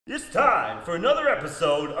It's time for another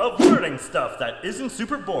episode of learning stuff that isn't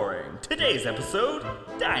super boring. Today's episode,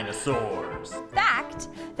 dinosaurs. Fact,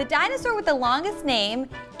 the dinosaur with the longest name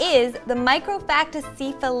is the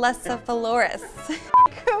Micropachycephalosaurus.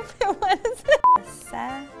 What is it?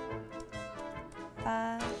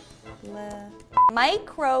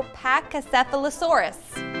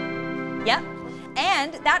 Micropachycephalosaurus. Yep,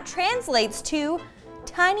 and that translates to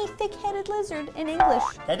tiny thick-headed lizard in English.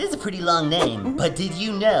 That is a pretty long name, but did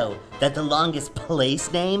you know that the longest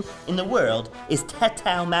place name in the world is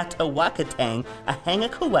Tetaumatawakatang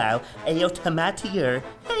Ahangakawau Aotamatiur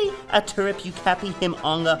Hey Aturapukapi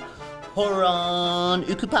Himonga Horon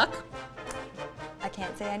Ukupak? I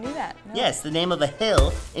can't say I knew that. No. Yes, the name of a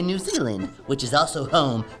hill in New Zealand, which is also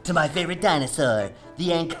home to my favorite dinosaur, the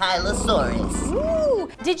Ankylosaurus. Ooh!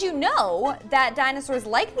 Did you know that dinosaurs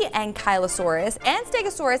like the Ankylosaurus and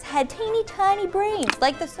Stegosaurus had teeny tiny brains,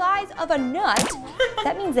 like the size of a nut?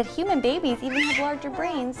 That means that human babies even have larger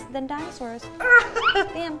brains than dinosaurs.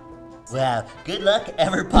 Bam. Wow, good luck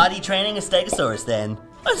ever potty training a Stegosaurus then.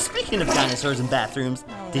 Speaking of dinosaurs and bathrooms,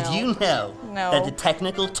 did you know that the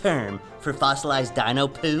technical term for fossilized dino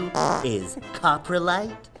poo is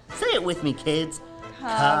coprolite? Say it with me, kids.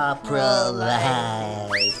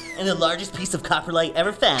 Coprolite. And the largest piece of coprolite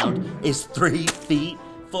ever found is 3 feet,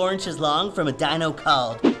 4 inches long from a dino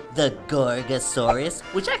called the Gorgosaurus,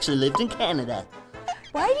 which actually lived in Canada.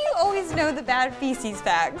 Why do you always know the bad feces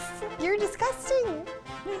facts? You're disgusting.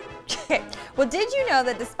 Okay. Well, did you know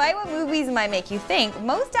that despite what movies might make you think,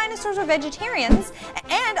 most dinosaurs are vegetarians,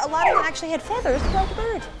 and a lot of them actually had feathers like a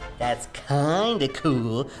bird? That's kinda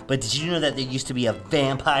cool, but did you know that there used to be a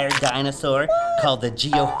vampire dinosaur called the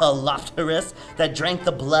Geoholopterus that drank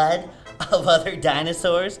the blood of other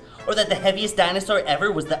dinosaurs? Or that the heaviest dinosaur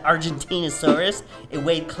ever was the Argentinosaurus? It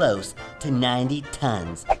weighed close to 90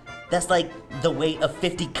 tons. That's like the weight of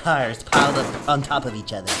 50 cars piled up on top of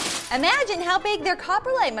each other. Imagine how big their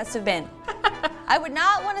coprolite must have been. I would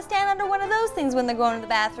not want to stand under one of those things when they're going to the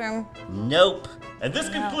bathroom. Nope. And this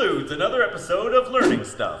concludes another episode of learning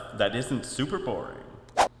stuff that isn't super boring.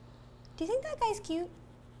 Do you think that guy's cute?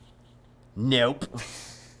 Nope.